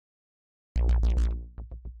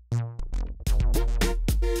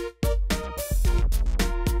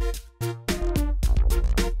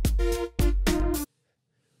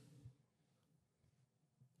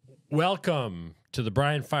Welcome to the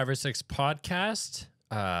Brian 5 or 6 podcast,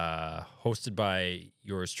 hosted by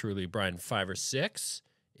yours truly, Brian 5 or 6.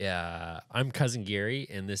 I'm Cousin Gary,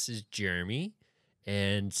 and this is Jeremy.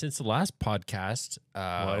 And since the last podcast,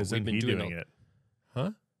 we've been doing it.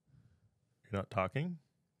 Huh? You're not talking?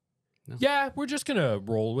 No. Yeah, we're just gonna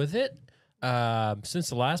roll with it. Since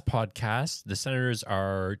the last podcast, the Senators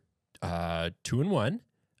are 2-1,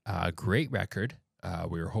 great record.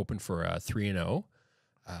 We were hoping for 3-0.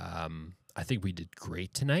 I think we did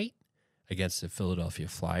great tonight against the Philadelphia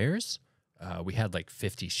Flyers. We had like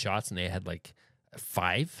 50 shots and they had like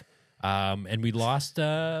 5. And we lost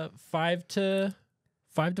 5-4.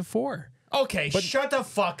 Okay, shut the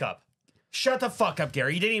fuck up. Shut the fuck up,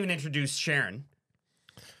 Gary. You didn't even introduce Sharon.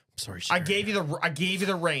 I'm sorry, Sharon. I gave you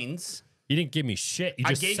the reins. You didn't give me shit. You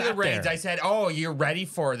just I gave you the reins. I said, "Oh, you're ready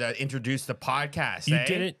for introduce the podcast."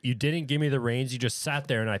 You didn't give me the reins. You just sat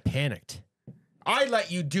there and I panicked. I let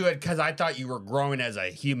you do it because I thought you were growing as a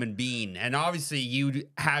human being. And obviously you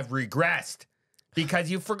have regressed because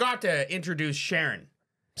you forgot to introduce Sharon.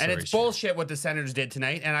 And it's Sharon. bullshit what the Senators did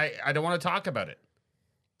tonight. And I don't want to talk about it.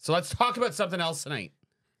 So let's talk about something else tonight.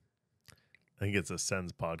 I think it's a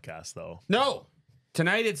Sens podcast, though. No.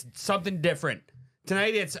 Tonight it's something different.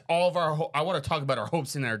 Tonight it's all of our... I want to talk about our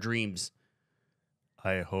hopes and our dreams.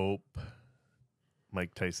 I hope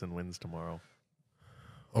Mike Tyson wins tomorrow.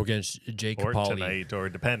 Against Jake Or Capaldi. tonight, or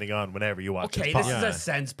depending on whenever you watch Okay, this this podcast. is a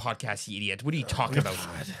Sens podcast, you idiot. What are you talking about?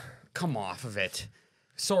 Come off of it.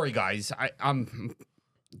 Sorry, guys. I'm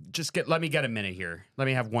just let me get a minute here. Let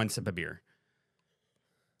me have one sip of beer.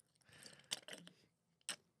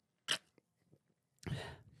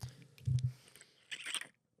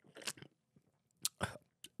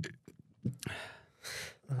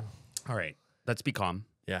 All right, let's be calm.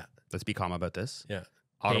 Yeah. Let's be calm about this. Yeah.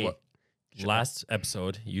 Ottawa. Hey, last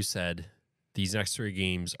episode, you said these next 3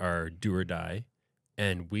 games are do or die,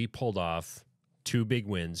 and we pulled off 2 big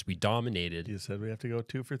wins. We dominated. You said we have to go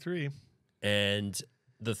 2 for 3. And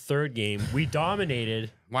the 3rd game, we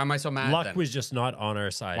dominated. Why am I so mad? Luck then? was just not on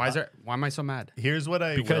our side. Why am I so mad? Here's what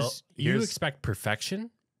I Because you here's expect perfection,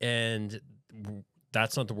 and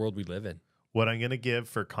that's not the world we live in. what I'm going to give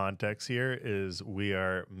for context here is we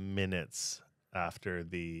are minutes after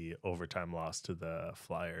the overtime loss to the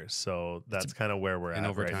Flyers. So that's kind of where we're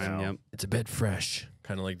at right now. Yep. It's a bit fresh,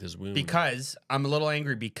 kind of like this wound. Because I'm a little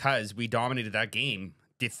angry because we dominated that game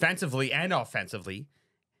defensively and offensively.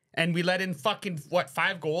 And we let in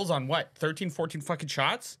 5 goals on 13, 14 fucking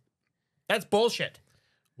shots? That's bullshit.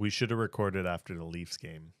 We should have recorded after the Leafs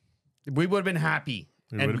game. We would have been happy.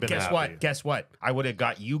 We would And have been guess happy. what? Guess what? I would have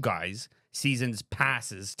got you guys season's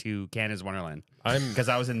passes to Canada's Wonderland. Because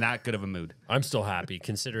I was in that good of a mood. I'm still happy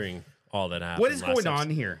considering all that happened. What is last going on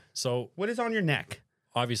episode. here? So What is on your neck?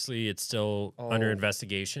 obviously it's still under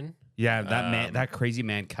investigation. Yeah, that crazy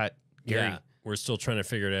man cut Gary. Yeah, we're still trying to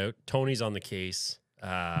figure it out. Tony's on the case.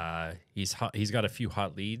 He's got a few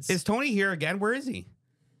hot leads. Is Tony here again? Where is he?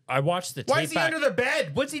 I watched the tape. Why is he under the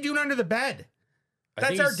bed? What's he doing under the bed? I That's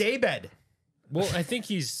think our he's- day bed. Well, I think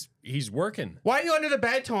he's working. Why are you under the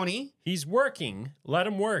bed, Tony? He's working. Let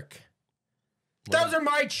him work. Those are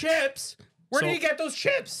my chips. Where So- did you get those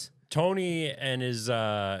chips? Tony and his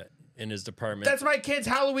in his department That's my kid's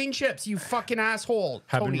Halloween chips, you fucking asshole.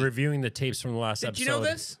 have Tony. been reviewing the tapes from the last Did episode. you know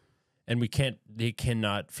this? And they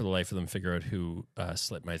cannot for the life of them figure out who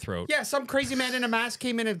slit my throat. Yeah, some crazy man in a mask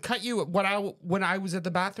came in and cut you when I was at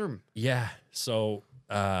the bathroom. Yeah. So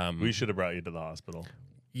We should have brought you to the hospital.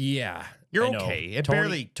 yeah. You're I know. okay. It Tony,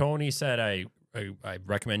 barely- Tony said I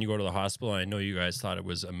recommend you go to the hospital. I know you guys thought it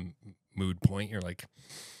was a mood point. You're like,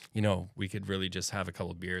 we could really just have a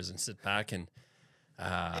couple of beers and sit back and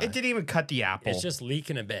It didn't even cut the apple. it's just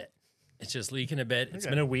leaking a bit. It's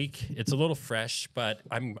been a week. It's a little fresh, but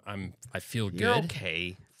I feel good. You're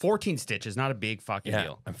okay. 14 stitches, not a big fucking Yeah,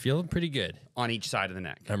 deal. I'm feeling pretty good. On each side of the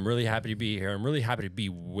neck. I'm really happy to be here. I'm really happy to be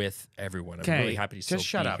with everyone. I'm really happy to still just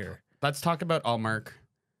shut be up. here. Let's talk about Ullmark.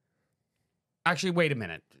 Actually, wait a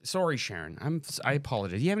minute. Sorry, Sharon. I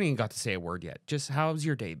apologize. You haven't even got to say a word yet. Just how's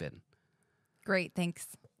your day been? Great, thanks.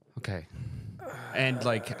 Okay. And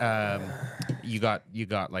you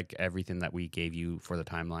got like everything that we gave you for the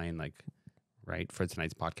timeline, like, right, for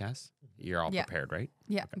tonight's podcast. You're all Yeah. prepared, right?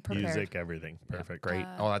 Yeah, I'm prepared. Music, everything. Perfect. Great.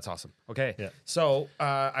 Oh, that's awesome. Okay. Yeah. So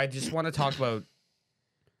I just want to talk about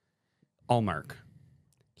Ullmark.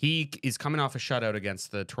 He is coming off a shutout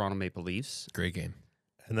against the Toronto Maple Leafs. Great game.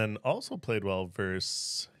 And then also played well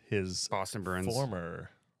versus his Boston Bruins. former.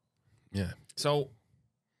 Yeah. So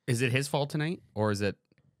is it his fault tonight, or was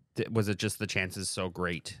it just the chances so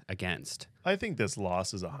great against? I think this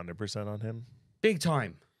loss is 100% on him. Big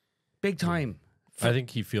time. I think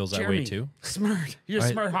he feels that way too. Smart. You're a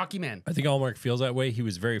smart hockey man. I think Ullmark feels that way. He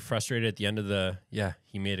was very frustrated at the end of the. Yeah,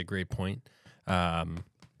 he made a great point.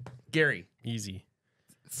 Gary, Easy.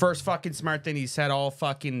 first fucking smart thing he said all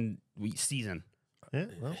fucking season. Yeah,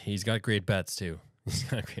 well, He's got great bets too. He's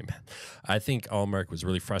got a great bet. I think Ullmark was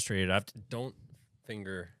really frustrated. Don't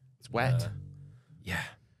finger. It's wet. Yeah.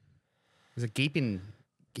 There's a gaping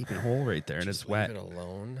hole right there, and it's wet. Leave it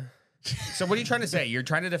alone. So what are you trying to say? You're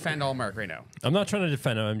trying to defend Ullmark right now. I'm not trying to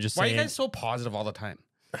defend him. I'm just Why saying. are you guys so positive all the time?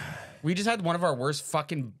 We just had one of our worst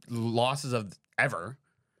fucking losses of ever.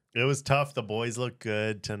 it was tough. The boys look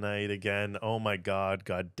good tonight again. Oh my God,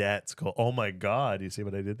 Gaudette's goal. Oh my God, you see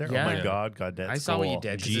what I did there? Yeah. Oh my Yeah. God, Gaudette's I saw what you goal.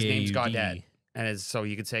 did because his name's Gaud. Gaudette, and so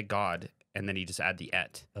you could say God, and then you just add the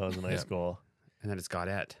et, That was a nice Yeah. goal. and then it's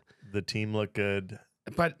Gaudette. The team looked good.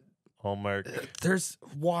 But Ullmark. there's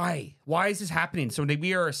why is this happening? So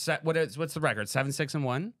we are set. What's the record?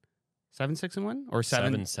 7-6-1, 7-6-1, or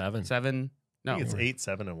 7-7. 7? I No, think it's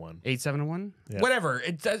 8-7-1. 8-7-1. Yeah. Whatever.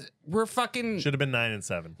 It does. We're fucking Should have been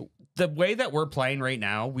 9-7. the way that we're playing right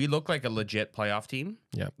now. We look like a legit playoff team.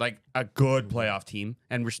 Yeah. like a good playoff team,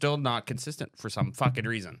 and we're still not consistent for some fucking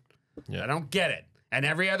reason. Yeah. I don't get it. And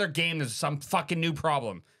every other game, there's some fucking new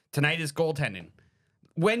problem. Tonight is goaltending.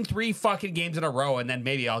 Win 3 fucking games in a row, and then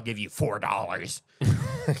maybe I'll give you $4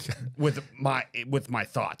 with my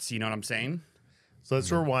thoughts. You know what I'm saying? So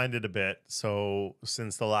let's rewind it a bit. So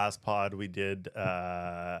since the last pod, we did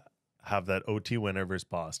have that OT winner versus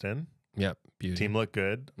Boston. Yep. Beauty. Team looked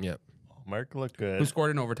good. Yep. Mark looked Who good.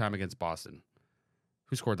 scored in overtime against Boston?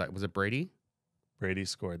 Who scored that? Was it Brady? Brady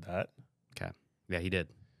scored that. Okay. Yeah, he did.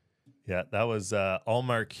 Yeah, that was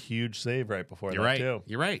Ullmark huge save right before You're that right. too.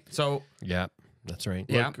 You're right. So Yeah. That's right.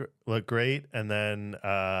 yeah, Looked great, and then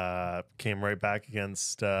came right back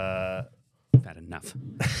against I've had enough.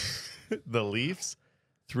 the Leafs.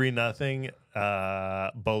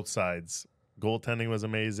 3-0. Both sides. Goaltending was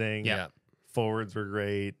amazing. Yeah. Forwards were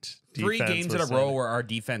great. 3 Defense games in was a row solid. where our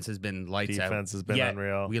defense has been lights out. Defense has been Yet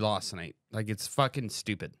unreal. We lost tonight. Like, it's fucking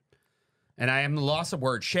stupid. And I am the loss of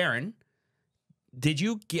words. Sharon, did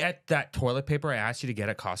you get that toilet paper I asked you to get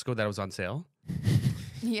at Costco that was on sale?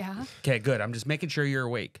 Yeah. Okay, good. I'm just making sure you're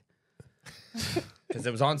awake. Because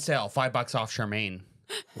it was on sale, $5 off Charmaine.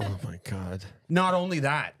 Oh my God. Not only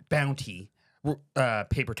that, Bounty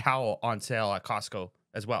paper towel on sale at Costco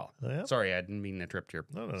as well. Oh, yeah? Sorry, I didn't mean to interrupt your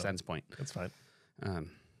No. sense point. That's fine.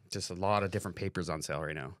 Just a lot of different papers on sale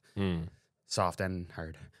right now. Mm. Soft and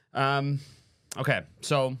hard. Okay,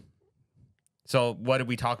 so what did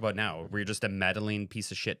we talk about now? We're just a meddling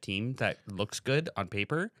piece of shit team that looks good on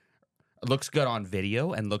paper, looks good on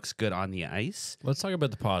video, and looks good on the ice. Let's talk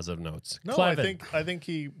about the positive notes. No, Clevin. I think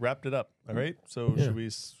he wrapped it up. All right. So Yeah. should we?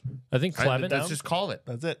 I think Clevin. down? Let's just call it.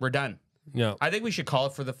 That's it. We're done. No. I think we should call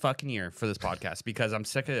it for the fucking year for this podcast because I'm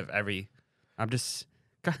sick of I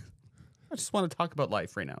just want to talk about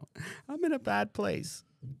life right now. I'm in a bad place.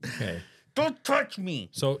 Okay. Don't touch me.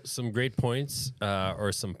 So some great points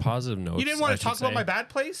or some positive notes. You didn't want I to talk should about say. my bad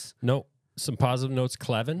place? No. Some positive notes.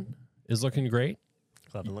 Clevin is looking great.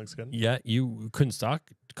 Clevin looks good. Yeah, you couldn't stop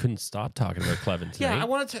talking about Clevin tonight. Yeah, I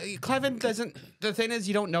want to tell you, Clevin doesn't. The thing is,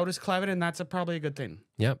 you don't notice Clevin, and that's probably a good thing.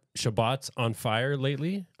 Yep. Shabbat's on fire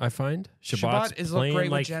lately, I find. Shabbat is look playing great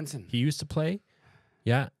with like Jensen. he used to play.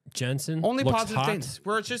 Yeah. Jensen. Only looks positive hot. things.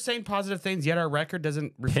 We're just saying positive things, yet our record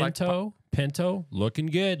doesn't reflect. Pinto, looking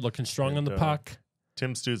good, looking strong on the Pinto. puck.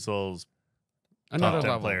 Tim Stutzel's Another top 10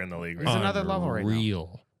 level. player in the league. He's another level right now.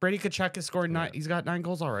 Real. Brady Tkachuk has scored 9. He's got 9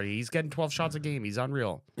 goals already. He's getting 12 shots a game. He's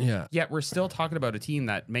unreal. Yeah. Yet we're still talking about a team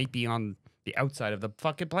that might be on the outside of the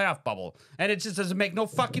fucking playoff bubble, and it just doesn't make no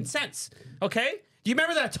fucking sense. Okay? Do you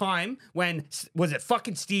remember that time when was it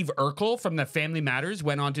fucking Steve Urkel from the Family Matters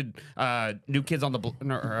went on to New Kids on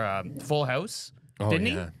the Full House? Oh, Didn't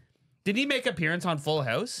yeah. he? Did he make appearance on Full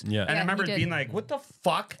House? Yeah. And I Yeah, remember he did. being like, "What the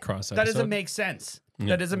fuck? Cross That doesn't episode? make sense. Yeah.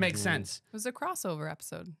 That doesn't make sense. It was a crossover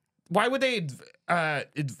episode. Why would they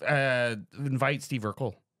invite Steve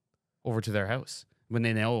Urkel over to their house when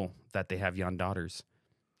they know that they have young daughters?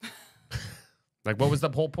 Like, what was the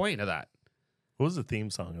whole point of that? What was the theme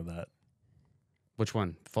song of that? Which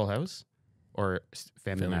one? Full House or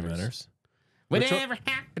Family, Family Matters? Matters. Whatever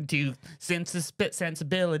happened to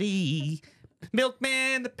sensibility?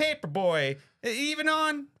 Milkman, the paper boy, even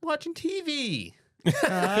on watching TV.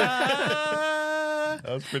 That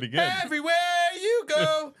was pretty good. Everywhere you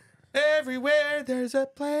go, everywhere there's a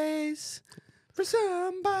place for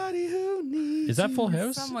somebody who needs. Is that Full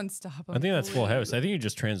House? Someone stop him. I think that's Full House. I think you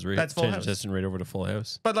just That's Full House. transitioned right over to Full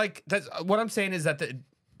House. But like, that's what I'm saying is that the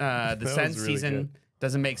was Sens really season good.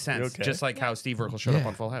 doesn't make sense. okay? Just like how Steve Urkel showed up Yeah.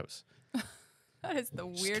 on Full House. That is the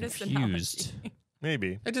weirdest confused. analogy.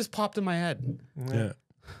 Maybe. It just popped in my head. Yeah.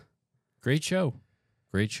 Great show.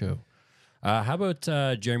 Great show. How about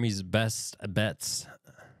Jeremy's best bets?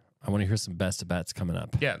 I want to hear some best bets coming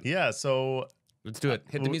up. Yeah, Yeah. So let's do it.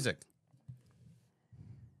 Hit the music.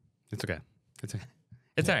 It's okay. It's okay.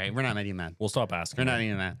 It's all right. We're not making you mad. We'll stop asking. We're not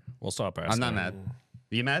even mad. We'll stop asking. I'm not mad.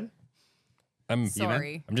 You mad? I'm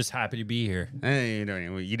Sorry. I'm just happy to be here. Hey,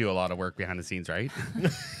 you do a lot of work behind the scenes, right?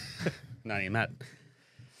 Not even mad.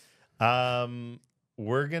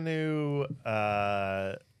 we're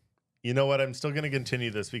gonna you know what? I'm still gonna continue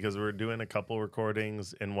this because we're doing a couple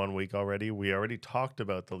recordings in 1 week already. We already talked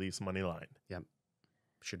about the Leafs money line. Yep.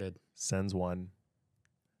 Sure did. Sens won.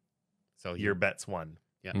 So Your bets won.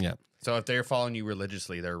 yeah. Yeah. So if they're following you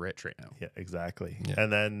religiously, they're rich right now. Yeah, exactly. Yeah.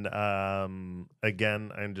 And then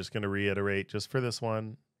again, I'm just gonna reiterate just for this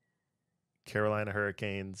one, Carolina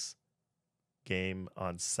Hurricanes game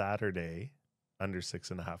on Saturday, under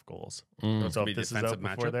 6.5 goals. Mm. So be if a this is defensive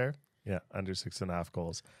out before matchup? there, yeah, under 6.5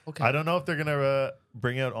 goals. Okay. I don't know if they're gonna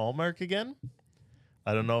bring out Ullmark again.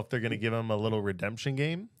 I don't know if they're gonna give him a little redemption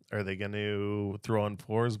game. Are they gonna throw on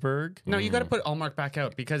Forsberg? No, you got to put Ullmark back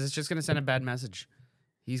out because it's just going to send a bad message.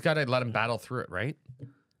 He's got to let him battle through it, right?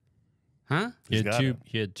 Huh? He He's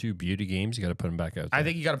had two beauty games. You got to put him back out. I there.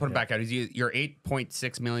 think you got to put him back out. He's your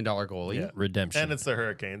 $8.6 million goalie. Yeah. Redemption. And it's the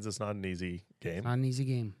Hurricanes. It's not an easy game. Not an easy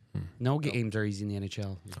game. No games are easy in the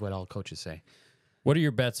NHL, is what all coaches say. What are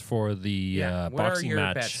your bets for the What are boxing your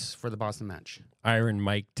match? bets for the Boston match? Iron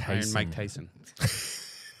Mike Tyson. Iron Mike Tyson.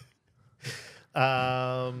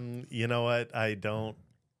 You know what? I don't.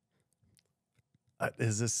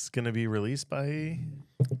 Is this going to be released by?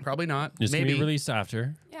 Probably not. It's gonna Maybe. be released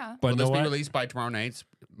after, Yeah. but Will know this be what? released by tomorrow night's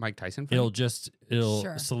Mike Tyson fight? It'll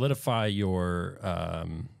Sure. solidify your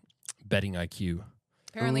betting IQ.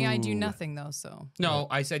 Apparently, I do Ooh. nothing though. So No,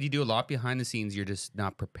 I said you do a lot behind the scenes. You're just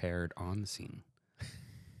not prepared on the scene.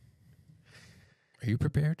 Are you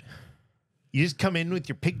prepared? You just come in with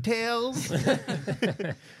your pigtails.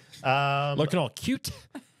 Looking all cute.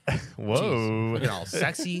 Whoa! Looking all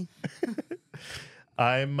sexy.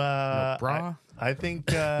 I'm. No bra. I think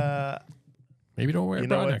Maybe don't wear a You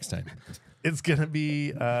know bra what? next time. it's gonna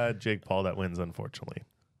be Jake Paul that wins. Unfortunately,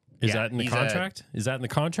 Is Yeah, that in the he's contract? Is that in the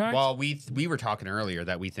contract? Well, we were talking earlier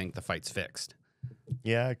that we think the fight's fixed.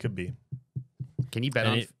 yeah, it could be. Can you bet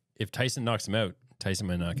and on? if Tyson knocks him out, Tyson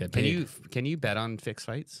might not get Can paid. can you bet on fixed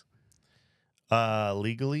fights?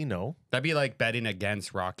 Legally, no. That'd be like betting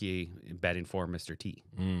against Rocky, betting for Mr. T.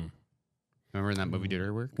 Mm. Remember in that movie Dirty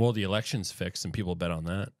Work? Well, the election's fixed and people bet on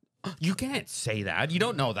that. You can't say that. You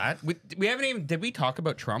don't know that. We haven't even. Did we talk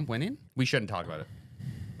about Trump winning? We shouldn't talk about it.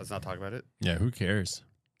 Let's not talk about it. Yeah, who cares?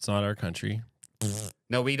 It's not our country.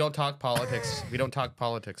 No, we don't talk politics. We don't talk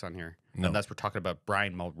politics on here No. unless we're talking about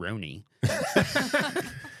Brian Mulroney.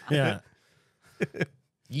 Yeah.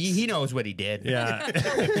 He knows what he did.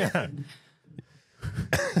 Yeah.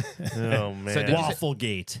 Oh man. did you say-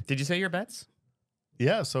 Wafflegate. Did you say your bets?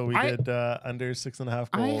 Yeah, so we I- did under 6.5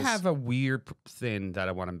 I goals. have a weird thing that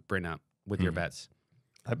I want to bring up with your bets.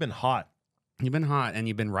 I've been hot. You've been hot and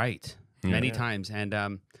you've been right many Yeah. times,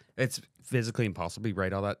 and it's physically impossible to be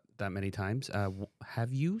right all that many times.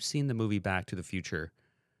 Have you seen the movie Back to the Future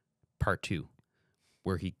Part 2,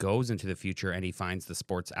 where he goes into the future and he finds the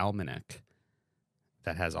sports almanac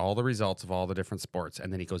that has all the results of all the different sports,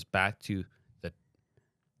 and then he goes back to the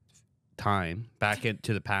time, back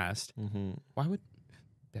into the past. Mm-hmm. Why would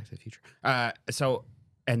Back to the Future?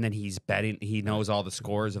 And then he's betting. He knows all the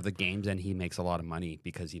scores of the games, and he makes a lot of money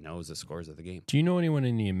because he knows the scores of the game. Do you know anyone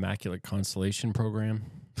in the Immaculate Constellation program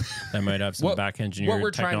that might have some back engineered What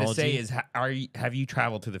we're technology? trying to say is, have you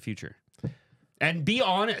traveled to the future? And be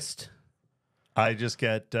honest. I just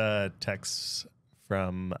get texts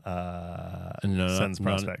from Sens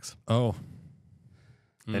prospects. Oh.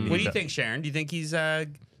 And What do he- you think, Sharon? Do you think he's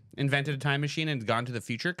invented a time machine and gone to the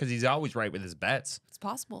future? Because he's always right with his bets, it's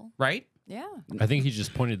possible. right? Yeah. I think he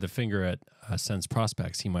just pointed the finger at Sens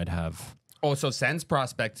prospects. He might have. Oh, so Sens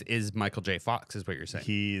prospect is Michael J. Fox, is what you're saying.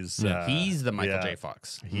 He's He's the Michael yeah. J.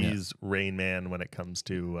 Fox. He's Rain Man when it comes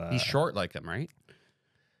to. He's short like him, right?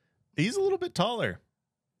 He's a little bit taller.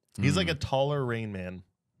 He's like a taller Rain Man.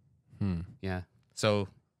 Yeah. So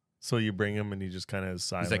So you bring him and he just kind of is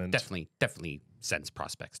silent. he's like, definitely Sens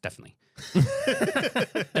prospects. Definitely.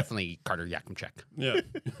 Definitely Carter Yakimchuk. Yeah.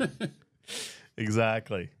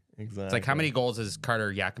 Exactly. It's like, how many goals has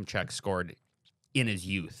Carter Yakimchuk scored in his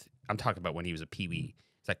youth? I'm talking about when he was a peewee.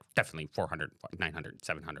 It's like definitely 400, 900,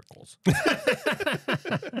 700 goals.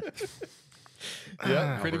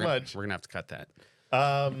 Yeah, pretty much. We're going to have to cut that.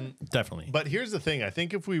 Definitely. But here's the thing. I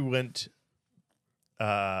think if we went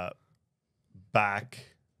back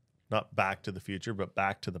not Back to the Future, but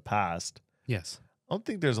Back to the Past, Yes. I don't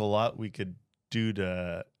think there's a lot we could do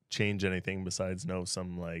to change anything besides know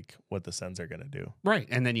some like what the Sens are going to do. Right.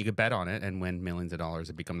 And then you could bet on it and win millions of dollars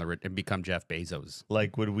and become Jeff Bezos.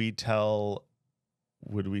 Like, would we tell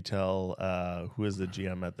who was the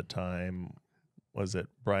GM at the time? Was it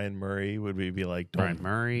Brian Murray? Would we be like, Brian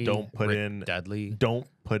Murray, don't put Rick in Dudley, don't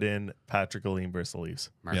put in Patrick Aline versus the Leafs.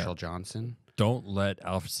 Marshall Johnson. Don't let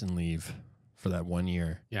Alfredson leave for that 1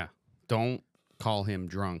 year. Yeah. Don't call him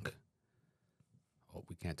drunk. Oh,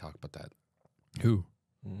 we can't talk about that. Who?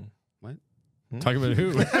 What? Talk about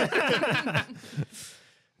who?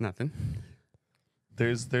 Nothing.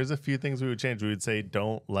 There's a few things we would change. We would say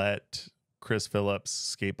don't let Chris Phillips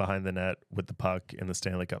skate behind the net with the puck in the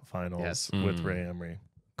Stanley Cup Finals Yes. with Ray Emery.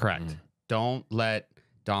 Correct. Don't let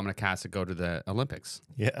Dominic Hasek go to the Olympics.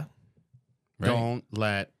 Yeah, Right. Don't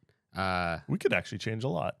let we could actually change a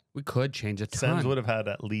lot. we could change a ton. Sens would have had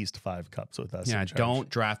at least 5 cups with us. Yeah, in charge. don't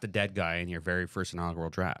draft a dead guy in your very first inaugural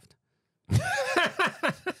draft.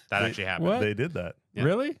 That actually happened. What? They did that. Yeah.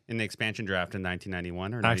 Really? In the expansion draft in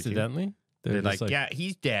 1991 or 92. Accidentally? They're just like, yeah,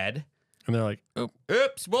 he's dead. And they're like, oh.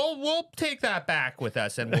 Oops, we'll take that back with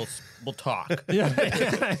us and we'll talk.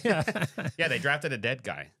 Yeah. Yeah, they drafted a dead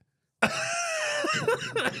guy.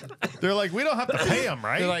 They're like, we don't have to pay him,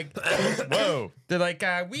 right? They're like, whoa. they're like,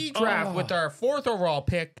 we draft with our 4th overall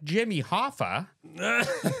pick, Jimmy Hoffa.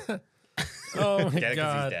 Oh, my Get it 'cause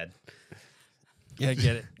God. he's dead. Yeah,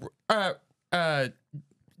 get it.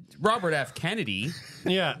 Robert F. Kennedy,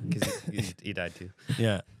 Yeah. because he died too.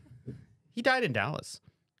 Yeah. He died in Dallas.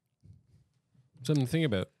 Something to think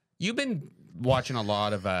about. You've been watching a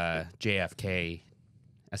lot of JFK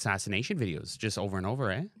assassination videos just over and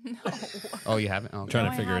over, eh? No. Oh, you haven't? Oh, Trying No,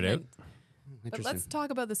 to I figure it out. haven't. But interesting. let's talk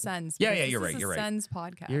about the Sens. Yeah, because yeah, this you're is right, a you're right. Sens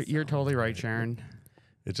podcast. You're so- totally right, Sharon.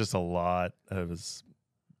 It's just a lot.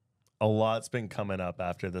 A lot's been coming up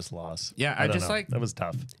after this loss. Yeah, I don't just know. like- that was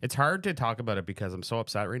tough. It's hard to talk about it because I'm so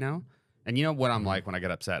upset right now. And you know what I'm like when I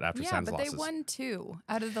get upset after Yeah, Sens but losses. they won 2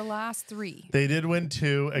 out of the last 3. They did win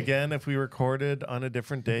 2. Again, if we recorded on a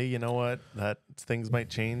different day, you know what? That things might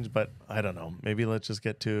change, but I don't know. Maybe let's just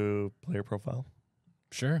get to player profile.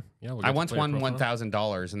 Sure. Yeah. We'll I get to once player won profile.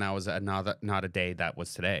 $1,000, and that was not a day that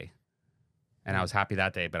was today. And I was happy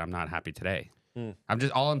that day, but I'm not happy today.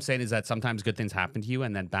 All I'm saying is that sometimes good things happen to you,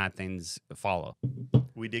 and then bad things follow.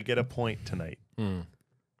 We did get a point tonight.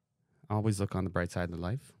 Always look on the bright side of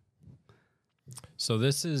life. So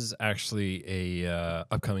this is actually a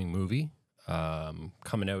upcoming movie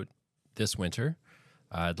coming out this winter.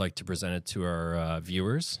 I'd like to present it to our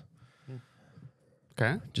viewers.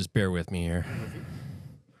 Okay. Just bear with me here.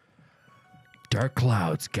 Dark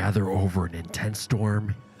clouds gather over an intense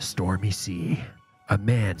stormy sea. A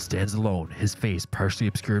man stands alone, his face partially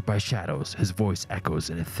obscured by shadows. His voice echoes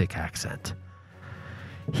in a thick accent.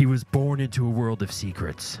 He was born into a world of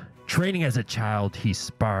secrets. Training as a child, he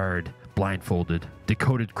sparred, blindfolded,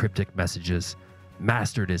 decoded cryptic messages,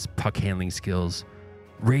 mastered his puck handling skills,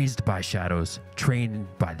 raised by shadows, trained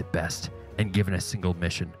by the best, and given a single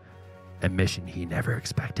mission. A mission he never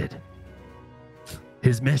expected.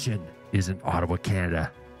 His mission is in Ottawa,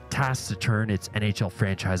 Canada, tasked to turn its NHL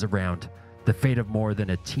franchise around. The fate of more than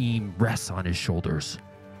a team rests on his shoulders.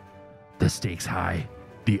 The stakes high,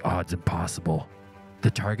 the odds impossible. The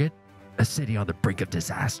target? A city on the brink of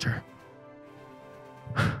disaster.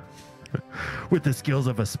 With the skills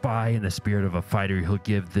of a spy and the spirit of a fighter, he'll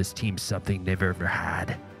give this team something they've ever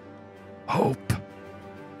had. Hope.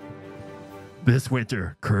 This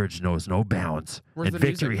winter, courage knows no bounds, Where's and the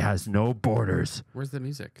victory music? has no borders. Where's the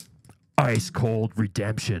music? Ice Cold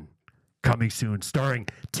Redemption. Coming soon, starring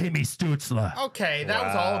Timmy Stutzla. Okay, that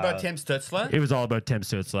was all Wow. about Tim Stutzla. It was all about Tim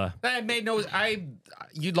Stutzla. That made no.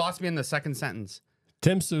 You lost me in the second sentence.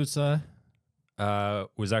 Tim Stutzla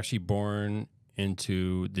was actually born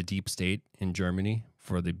into the deep state in Germany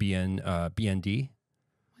for the BND.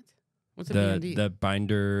 What's a The BND?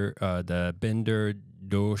 the Binder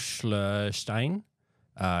Durchstein.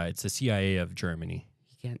 It's the CIA of Germany.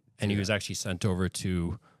 You can't. And he was actually sent over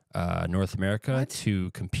to North America What?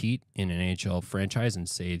 to compete in an NHL franchise and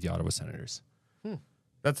save the Ottawa Senators.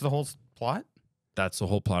 That's the whole plot. That's the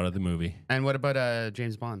whole plot of the movie. And what about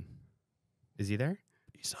James Bond? Is he there?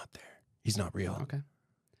 He's not there. He's not real. Okay.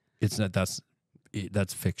 It's not. That's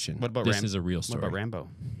fiction. What about this is a real What story. about Rambo?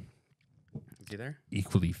 Is he there?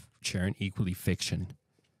 Equally, Sharon. Equally fiction.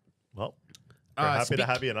 Well, we're happy to speak-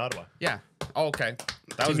 have you in Ottawa. Yeah. Oh, okay.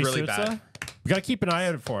 That was Timmy really Stutzla? bad. We gotta keep an eye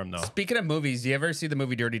out for him though. Speaking of movies, do you ever see the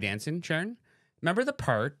movie Dirty Dancing, Sharon? Remember the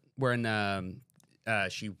part when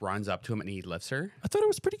she runs up to him and he lifts her? I thought it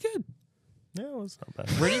was pretty good. Yeah, it was not bad.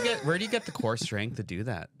 Where do you get the core strength to do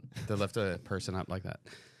that? to lift a person up like that.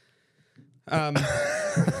 Oh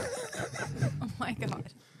my god.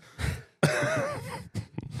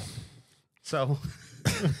 So,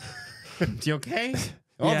 you okay?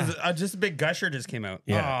 Oh, Yeah. just a big gusher just came out.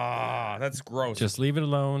 Yeah. Ah, that's gross. Just leave it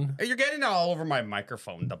alone. You're getting all over my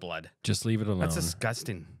microphone, the blood. Just leave it alone. That's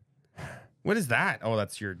disgusting. What is that? Oh,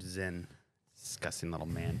 that's your Zen. Disgusting little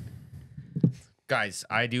man. Guys,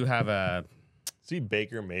 I do have a... See,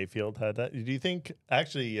 Baker Mayfield had that. Do you think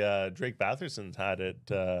actually Drake Batherson's had it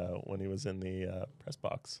when he was in the press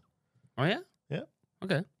box? Oh, yeah? Yeah.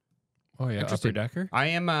 Okay. Oh yeah, Interesting. Upper Decker. I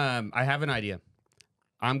am. I have an idea.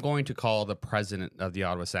 I'm going to call the president of the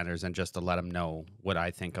Ottawa Senators and just to let him know what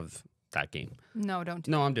I think of that game. No, don't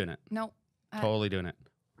do No, I'm doing it. No. Totally doing it.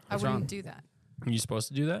 I What's wouldn't wrong? do that. Are you supposed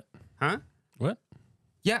to do that? Huh? What?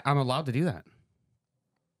 Yeah, I'm allowed to do that.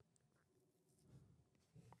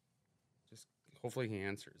 Just hopefully he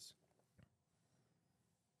answers.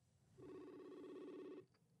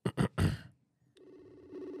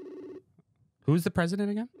 Who's the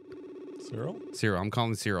president again? Cyril? Cyril. I'm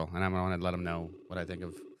calling Cyril, and I'm going to let him know what I think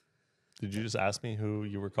of. Did you just ask me who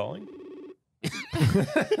you were calling?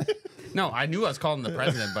 No, I knew I was calling the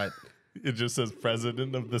president, but It just says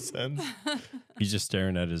president of the Sens. He's just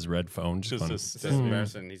staring at his red phone. Just going, a this is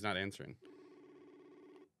embarrassing. He's not answering.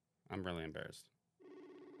 I'm really embarrassed.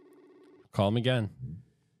 Call him again.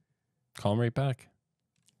 Call him right back.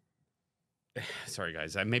 Sorry,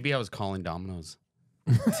 guys. Maybe I was calling Domino's.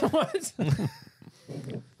 What?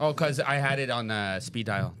 Oh, because I had it on speed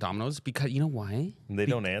dial. Domino's. Because you know why? They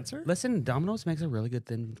don't answer? Listen, Domino's makes a really good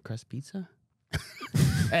thin crust pizza.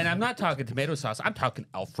 And I'm not talking tomato sauce. I'm talking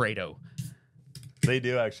Alfredo, They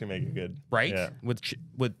do actually make it good. right? Yeah. With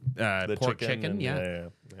The pork chicken. and- Yeah.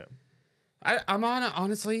 yeah. I'm on it,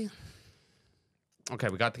 honestly. Okay,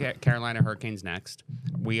 we got the Carolina Hurricanes next.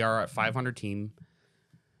 We are a 500 team.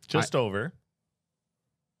 Just over.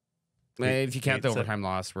 If you count the 8-7. overtime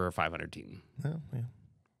loss, we're a 500 team. Yeah, yeah.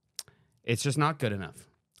 It's just not good enough.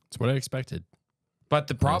 That's what I expected. But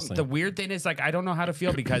the problem, Honestly. the weird thing is, like, I don't know how to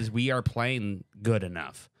feel because we are playing good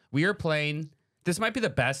enough. We are playing. This might be the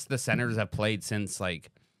best the Senators have played since, like,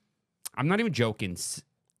 I'm not even joking,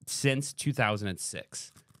 since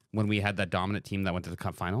 2006 when we had that dominant team that went to the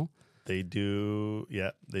Cup final. They do.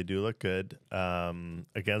 Yeah, they do look good.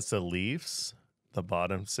 Against the Leafs, the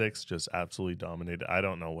bottom six just absolutely dominated. I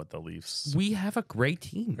don't know what the Leafs. We have a great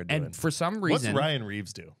team, They're doing. and for some What's reason, Ryan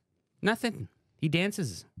Reeves do? nothing. He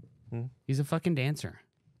dances. He's a fucking dancer.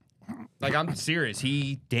 Like, I'm serious.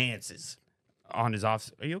 He dances on his off.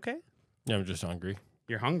 Are you okay? Yeah, I'm just hungry.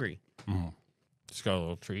 You're hungry. Just got a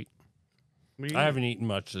little treat. What are you I haven't eaten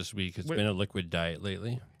much this week. It's What- been a liquid diet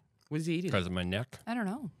lately What is he eating? because of my neck. I don't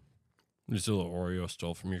know. There's a little Oreo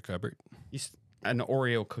stole from your cupboard. An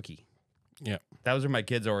Oreo cookie. Yeah. Those are my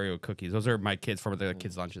kids' Oreo cookies. Those are my kids for the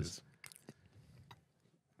kids' lunches.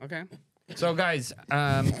 Okay. So, guys,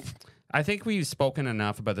 I think we've spoken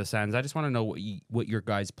enough about the Sens. I just want to know what your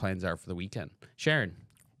guys' plans are for the weekend. Sharon,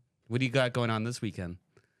 what do you got going on this weekend?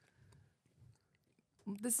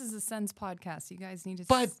 This is a Sens podcast. You guys need to.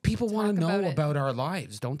 But people want to know it. about our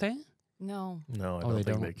lives, don't they? No. No, I Oh, they don't think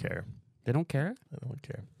don't. they care. They don't care. I don't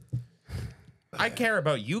care. I care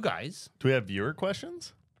about you guys. Do we have viewer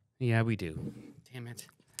questions? Yeah, we do. Damn it.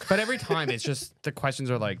 But every time it's just the questions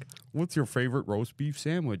are like, what's your favorite roast beef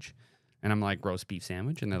sandwich? And I'm like, roast beef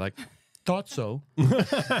sandwich? And they're like, thought so.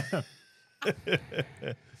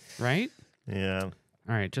 Right? Yeah. All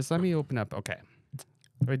right, just let me open up. Okay.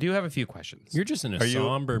 I do have a few questions. You're just in a Are you-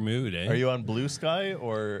 somber mood, eh? Are you on Blue Sky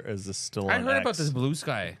or is this still on I heard about X? this Blue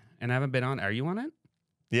Sky and I haven't been on. Are you on it?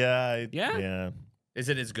 Yeah. Yeah? Yeah. Is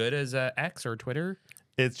it as good as X or Twitter?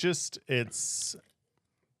 It's just it's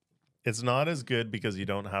not as good because you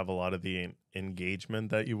don't have a lot of the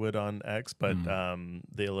engagement that you would on X, but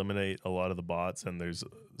they eliminate a lot of the bots and there's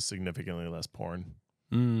significantly less porn.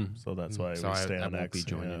 So that's why So we stay I on won't X. be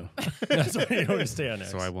joining. That's why you always stay on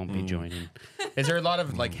X. So I won't be joining. Is there a lot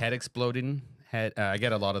of like head exploding? I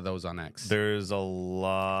get a lot of those on X. There's a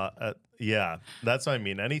lot. Yeah, that's what I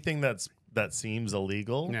mean. Anything that seems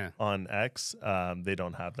illegal Yeah. on X, they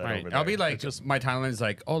don't have that Right. over there. I'll be like, It's just my timeline's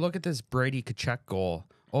like, oh, look at this Brady Kachuk goal.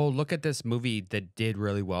 Oh, look at this movie that did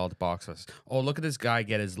really well at the box office. Oh, look at this guy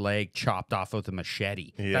get his leg chopped off with a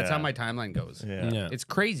machete. That's how Yeah. my timeline goes. yeah. It's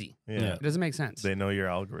crazy. Yeah. It doesn't make sense. They know your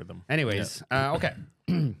algorithm. Anyways, okay.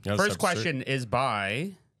 That was First absurd. question is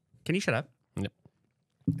by. Can you shut up? Yep.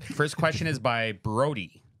 First question is by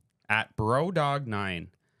Brody at Brodog9.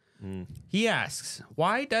 He asks,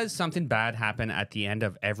 why does something bad happen at the end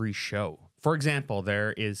of every show? For example,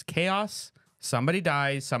 there is chaos, Somebody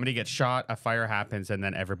dies, somebody gets shot, a fire happens, and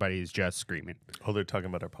then everybody's just screaming. Oh, they're talking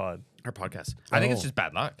about our pod. Our podcast. I think it's Oh. just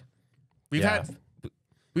bad luck. We've Yeah.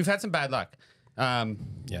 had some bad luck.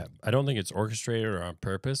 Yeah, I don't think it's orchestrated or on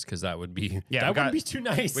purpose because that would be Yeah, that we wouldn't got- be too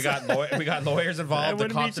nice. We got lawyers that involved.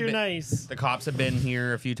 wouldn't be too have been, nice. The cops have been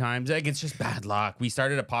here a few times. Like, it's just bad luck. We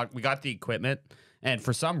started a pod. We got the equipment, and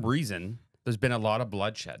for some reason, there's been a lot of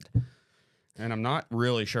bloodshed, and I'm not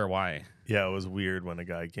really sure why. Yeah, it was weird when a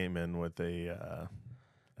guy came in with a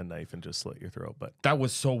knife and just slit your throat. But That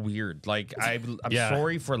was so weird. Like, I'm Yeah.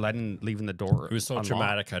 sorry for leaving the door. It was so unlocked.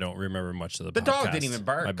 traumatic. I don't remember much of the. The dog didn't podcast. even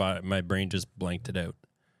bark. My brain just blanked it out.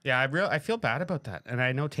 Yeah, I feel bad about that. And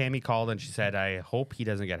I know Tammy called and she said, "I hope he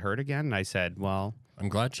doesn't get hurt again." And I said, "Well." I'm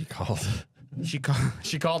glad she called. She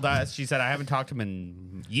called us. She said, "I haven't talked to him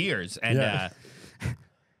in years," and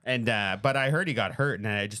but I heard he got hurt, and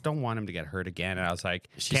I just don't want him to get hurt again. And I was like,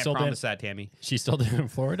 She "Can't still promise that, Tammy." She's still down in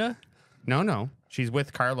Florida. No, she's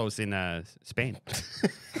with Carlos in Spain.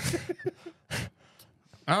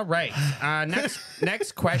 All right.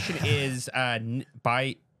 Next question is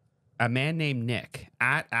by a man named Nick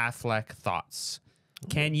at Affleck Thoughts.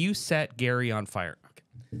 Can you set Gary on fire?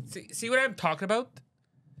 Okay. See what I'm talking about?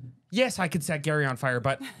 Yes, I could set Gary on fire,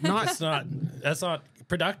 but not. That's not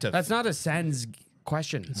productive. That's not a Sens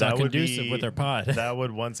question. It's not that would conducive be- with our pod. that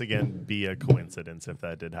would once again be a coincidence if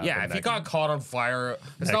that did happen. Yeah, if he next- got caught on fire,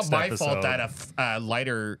 it's Next not my fault episode. that a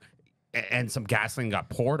lighter and some gasoline got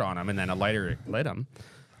poured on him and then a lighter lit him.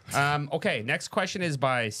 Okay, next question is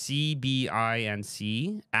by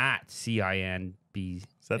CBINC at CINB.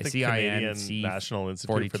 Is that the Canadian CINC National Institute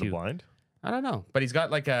for 42. the Blind? I don't know, but he's got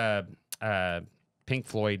like a Pink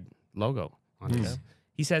Floyd logo on his.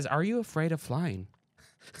 He says, "Are you afraid of flying?"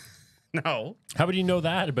 No. How would you know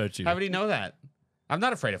that about you? How would he know that? I'm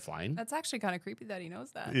not afraid of flying. That's actually kind of creepy that he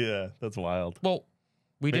knows that. Yeah, that's wild. Well,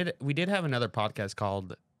 we did have another podcast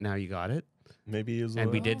called "Now You Got It," Maybe he was and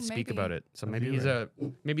we a- did speak maybe. about it. So A maybe he's viewer.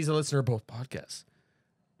 a listener of both podcasts.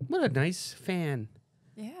 What a nice fan!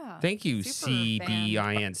 Yeah. Thank you, Super fan.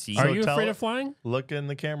 CBINC. Are So you tell- afraid of flying? Look in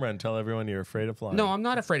the camera and tell everyone you're afraid of flying. No, I'm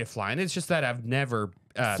not afraid of flying. It's just that I've never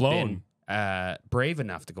Flown. been brave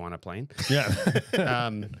enough to go on a plane. Yeah.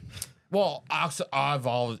 Well, also,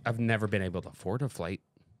 I've never been able to afford a flight.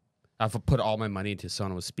 I've put all my money into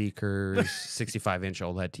Sonos speakers, 65-inch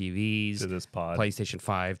OLED TVs, to this pod. PlayStation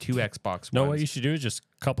 5, 2 Xbox No, Ones. what you should do is just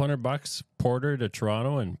a couple $100 porter to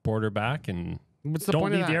Toronto and porter back, and What's the don't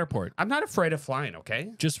point of leave the that? airport. I'm not afraid of flying,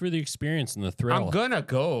 okay? Just for the experience and the thrill. I'm gonna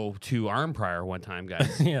go to Armprior one time,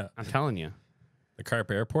 guys. Yeah. I'm telling you. The Carp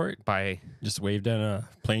Airport. By Just wave down a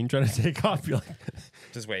plane trying to take off. You're like,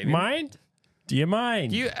 just waving. mind? Do you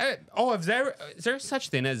mind? Is there such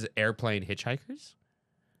thing as airplane hitchhikers?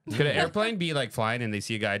 Could an airplane be like flying and they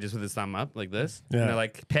see a guy just with his thumb up like this? Yeah. And they're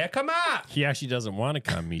like, pick him up. He actually doesn't want to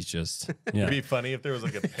come. He's just yeah, It'd be funny if there was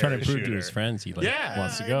like a trying to prove to parachuter. his friends he like Yeah.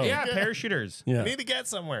 wants to go. Yeah, parachuters. Yeah. I need to get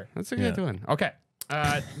somewhere. That's a good one. Okay.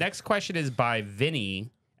 Next question is by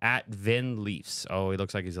Vinny at Vin Leafs. Oh, he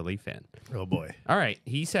looks like he's a Leaf fan. Oh boy. All right.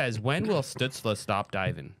 He says, when will Stutzla stop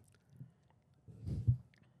diving?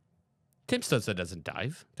 Tim Stutzla doesn't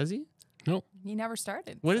dive, does he? Nope. He never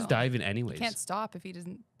started. What is so diving anyways? Can't stop if he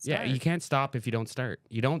doesn't Yeah, start. you can't stop if you don't start.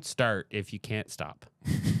 You don't start if you can't stop.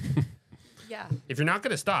 Yeah. If you're not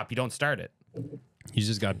going to stop, you don't start it. He's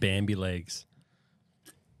just got Bambi legs.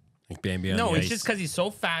 Like Bambi on No, the it's ice. just because he's so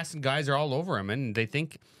fast and guys are all over him and they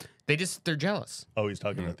think they're jealous. Oh, he's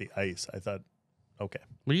talking about the ice. I thought, okay,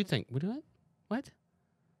 What do you think? What? What are you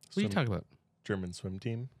Swim- talking about? German swim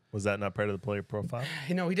team. Was that not part of the player profile?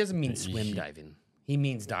 No, he doesn't mean swim diving. He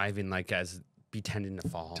means diving like as pretending to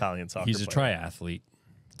fall. Italian soccer. he's a player. triathlete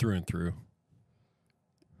through and through.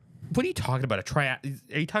 What are you talking about? Are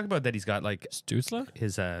you talking about that he's got like Stutzla?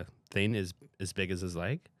 his thing is as big as his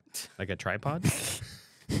leg? Like a tripod? Is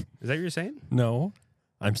that what you're saying? No,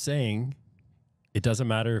 I'm saying it doesn't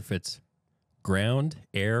matter if it's ground,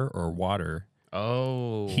 air, or water.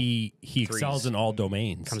 Oh. He excels Threes. in all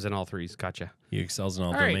domains. comes in all threes. Gotcha. He excels in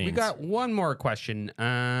all All right, domains. we got one more question.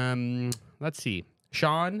 Let's see.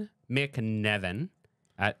 Sean McNevin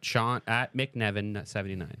at McNevin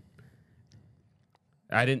 79.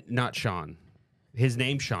 Not Sean. His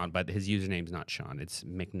name's Sean, but his username's not Sean. It's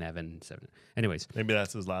McNevin 7. Anyways, Maybe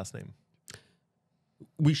that's his last name.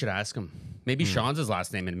 we should ask him. Maybe Sean's his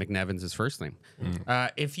last name and McNevin's his first name.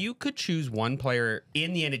 If you could choose one player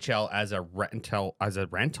in the NHL as a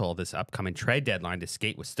rental this upcoming trade deadline to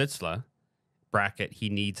skate with Stutzla, bracket, he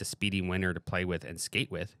needs a speedy winner to play with and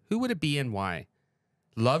skate with, who would it be and why?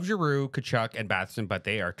 Love Giroux, Kachuk, and Batherson, but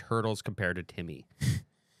they are turtles compared to Timmy.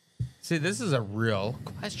 See, this is a real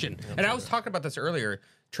question. And I was talking about this earlier.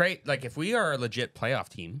 Trade, like, if we are a legit playoff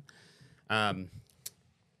team,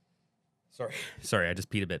 sorry, I just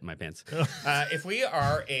peed a bit in my pants. If we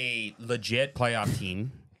are a legit playoff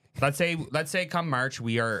team, let's say come March,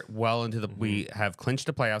 we are well into we have clinched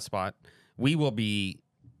a playoff spot. We will be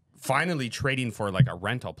finally trading for like a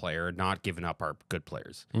rental player, not giving up our good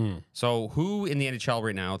players. So who in the NHL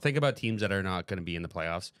right now, think about teams that are not going to be in the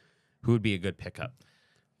playoffs, who would be a good pickup?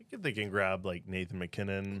 I think they can grab like Nathan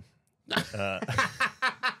McKinnon.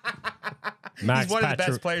 He's one of the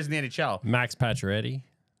best players in the NHL. Max Pacioretty.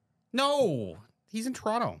 No, he's in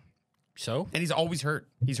Toronto. So? And he's always hurt.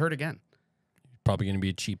 He's hurt again. Probably going to be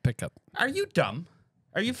a cheap pickup. Are you dumb?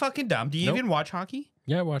 Are you fucking dumb? Do you Nope. even watch hockey?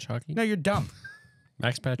 Yeah, I watch hockey. No, you're dumb.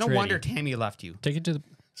 Max Pacioretty. No wonder Tammy left you. Take it to the...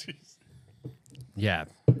 Yeah,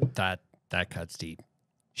 that cuts deep.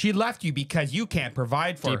 She left you because you can't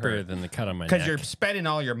provide for Deeper her. than the cut on my neck. Because you're spending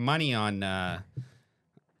all your money on... you're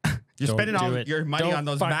Don't spending do all it. your money Don't on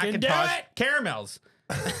those fucking do Macintosh it. caramels.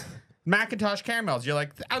 Macintosh caramels. You're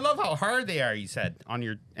like, I love how hard they are, you said.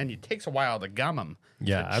 And it takes a while to gum them.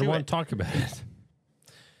 Yeah, I don't want to talk about it.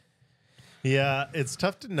 Yeah, it's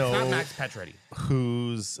tough to know Not Max Pacioretty.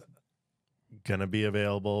 who's gonna be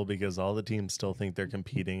available because all the teams still think they're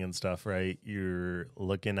competing and stuff, right? You're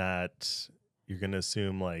gonna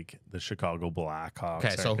assume like the Chicago Blackhawks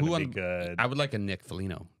Okay, so are who gonna be good. I would like a Nick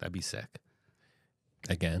Foligno. That'd be sick.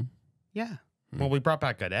 Again? Yeah. Well, we brought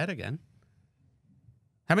back Gaudette again.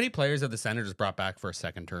 How many players have the Senators brought back for a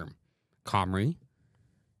second term?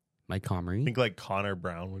 Mike I Comrie. think like Connor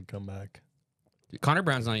Brown would come back. Connor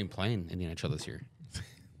Brown's not even playing in the NHL this year.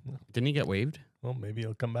 Didn't he get waived? Well, maybe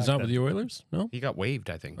he'll come back. He's not then. with the Oilers? No? He got waived,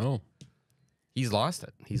 I think. Oh. He's lost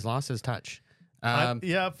it. He's lost his touch.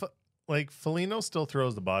 Like Foligno still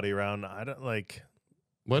throws the body around. I don't like.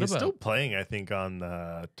 What he's about still playing? I think on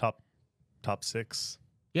the top six.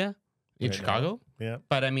 in right Chicago? now. Yeah,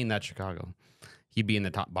 But I mean, that's Chicago. He'd be in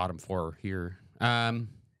the bottom four here. I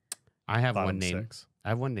have bottom one name. six. I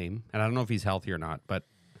have one name, and I don't know if he's healthy or not, but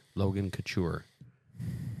Logan Couture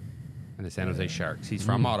and the San Jose Sharks. He's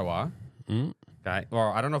from Ottawa. Guy.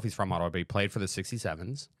 Well, I don't know if he's from Ottawa, but he played for the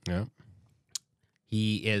 67s. Yeah.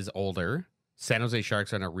 He is older. San Jose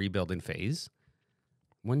Sharks are in a rebuilding phase.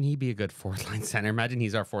 Wouldn't he be a good fourth line center? Imagine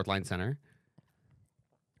he's our fourth line center.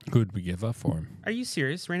 Who'd we give up for him? Are you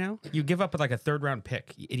serious right now? You give up like a third round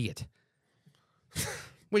pick, you idiot.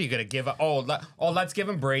 What are you gonna give up? Let's give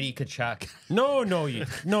him Brady Kachuk. No,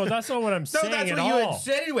 that's not what I'm No, saying that's at what you all.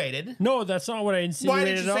 insinuated. No, that's not what I Why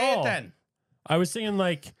insinuated did you at say all. it then? I was saying,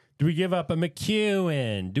 like, do we give up a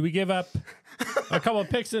McEwen? Do we give up a couple of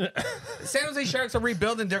picks in San Jose Sharks are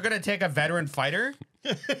rebuilding. They're gonna take a veteran fighter.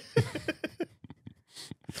 Maybe.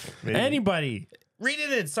 Read anybody?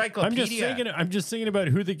 it in encyclopedia. I'm just thinking about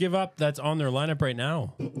who they give up that's on their lineup right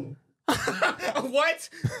now. What?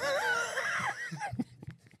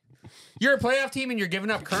 You're a playoff team and you're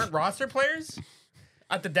giving up current roster players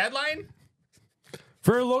at the deadline?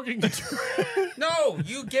 For Logan Couture. No,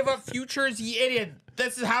 you give up futures, you idiot.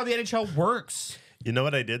 This is how the NHL works. You know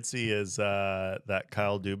what I did see is that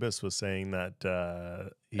Kyle Dubas was saying that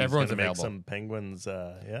he's Everyone's gonna make available. some Penguins.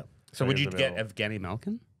 Yeah. So would you players get available. Evgeny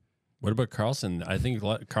Malkin? What about Carlson? I think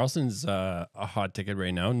Carlson's a hot ticket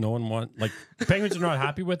right now. No one Penguins are not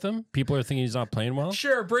happy with him. People are thinking he's not playing well.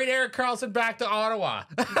 Sure, bring Eric Carlson back to Ottawa.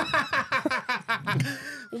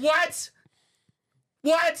 What?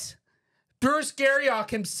 Bruce Garriock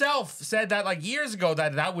himself said that like years ago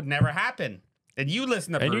that would never happen. And you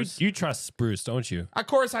listen to And Bruce. you trust Bruce, don't you? Of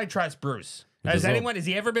course I trust Bruce. his Has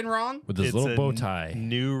he ever been wrong? With his It's little a bow tie.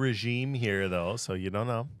 New regime here, though, so you don't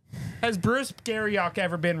know. Has Bruce Garriock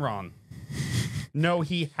ever been wrong? No,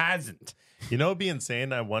 he hasn't. You know, it'd be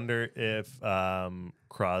insane. I wonder if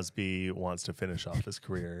Crosby wants to finish off his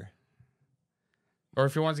career. Or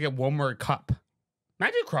if he wants to get one more cup.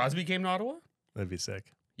 Imagine if Crosby came to Ottawa. That'd be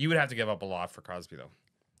sick. You would have to give up a lot for Crosby, though.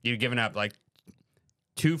 You've given up like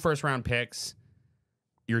 2 first-round picks,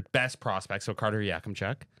 your best prospect, so Carter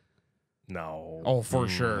Yakimchuk. No. Oh, for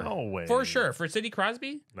sure. No way. For sure. For Sidney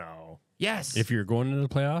Crosby? No. Yes. If you're going into the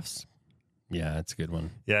playoffs, yeah, that's a good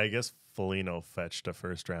one. Yeah, I guess Foligno fetched a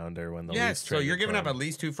first rounder when the yes, Leafs so traded you're giving for up him. at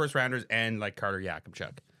least 2 first-rounders and like Carter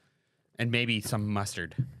Yakimchuk. And maybe some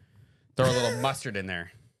mustard. Throw a little mustard in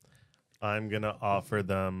there. I'm gonna offer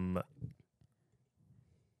them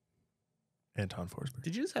Anton Forsberg.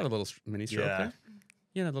 Did you just have a little mini stroke Yeah. there?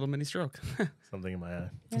 Yeah, a little mini stroke. Something in my eye.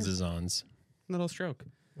 Zizons. Little stroke.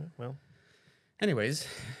 Well, Anyways,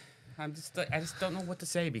 I just don't know what to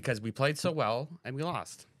say because we played so well and we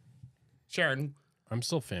lost. Sharon, I'm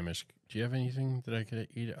still famished. Do you have anything that I could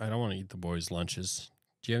eat? I don't want to eat the boys' lunches.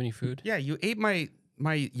 Do you have any food? Yeah, you ate my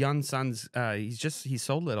young son's. He's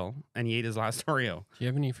so little, and he ate his last Oreo. Do you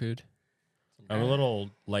have any food? I'm a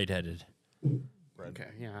little lightheaded. Okay,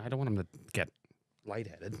 yeah, I don't want him to get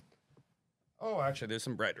lightheaded. Oh, actually, there's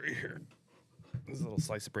some bread right here. There's a little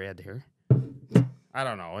slice of bread here. I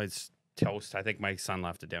don't know. It's toast. I think my son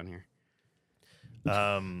left it down here.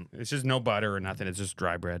 It's just no butter or nothing. It's just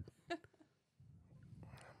dry bread.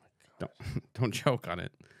 Don't choke on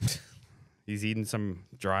it. He's eating some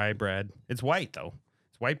dry bread. It's white though.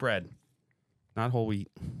 It's white bread, not whole wheat.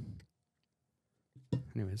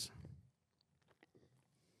 Anyways,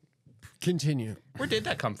 Continue. where did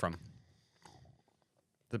that come from?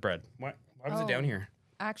 The bread. What? Why was it down Oh. here?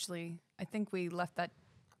 Actually, I think we left that.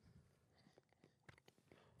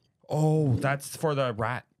 Oh, that's for the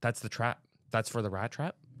rat. That's the trap. That's for the rat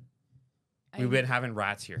trap. We've been having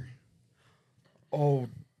rats here. Oh.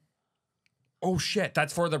 Oh shit!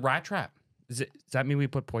 That's for the rat trap. Does that mean we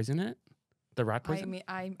put poison in it? The rat poison. I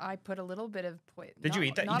mean, I put a little bit of poison. Did you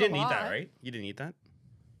eat that? You didn't eat that, right? You didn't eat that.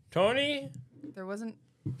 Tony? There wasn't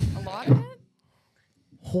a lot of it.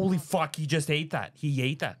 Holy fuck! He just ate that. He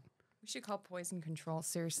ate that. We should call poison control.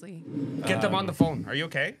 Seriously. Get them on the phone. Are you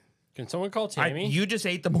okay? Can someone call Tammy? You just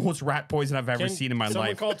ate the most rat poison I've ever Can seen in my someone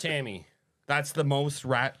life. call Tammy. That's the most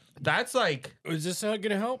rat. That's like Is this going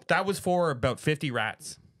to help? that was for about 50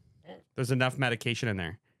 rats. There's enough medication in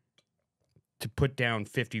there to put down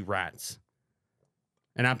 50 rats.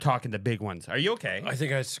 And I'm talking the big ones. Are you okay? I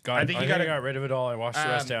think I got rid of it all. I washed the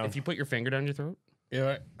rest down. If you put your finger down your throat,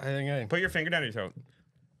 Yeah, I think put your finger down your throat.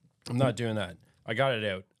 I'm not doing that. I got it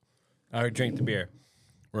out. I drink the beer.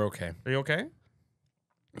 We're okay. Are you okay?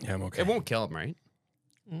 Yeah, I'm okay. It won't kill him, right?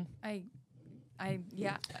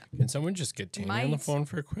 Yeah. Can someone just get Tammy on the Might. phone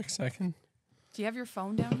for a quick second? Do you have your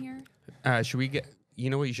phone down here? Should we get? You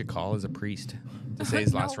know what you should call as a priest to say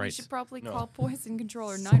his last no, we rites. should probably call poison control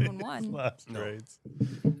or 911. Last rites.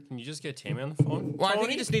 Can you just get Tammy on the phone? Well, I think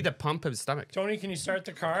Tony? you just need to pump his stomach. Tony, can you start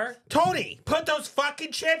the car? Tony, put those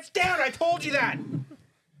fucking chips down. I told you that.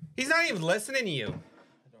 He's not even listening to you.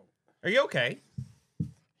 Are you okay?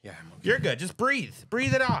 Yeah, I'm okay. You're good. Just breathe.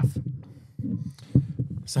 Breathe it off.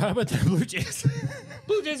 So how about the Blue Jays?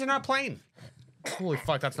 Blue Jays are not playing. Holy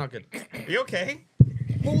fuck, that's not good. Are you okay?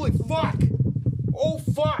 Holy fuck. Oh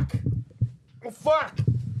fuck. Oh fuck.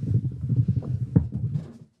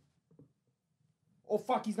 Oh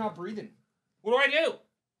fuck, he's not breathing. What do I do?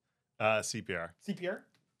 CPR. CPR?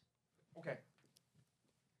 Okay.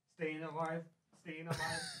 Staying alive. Staying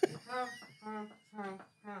alive.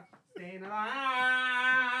 Staying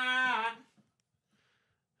alive.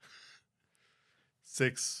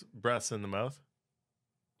 6 breaths in the mouth.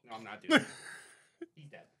 No, I'm not doing that. He's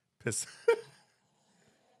dead. Piss.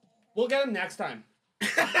 We'll get him next time.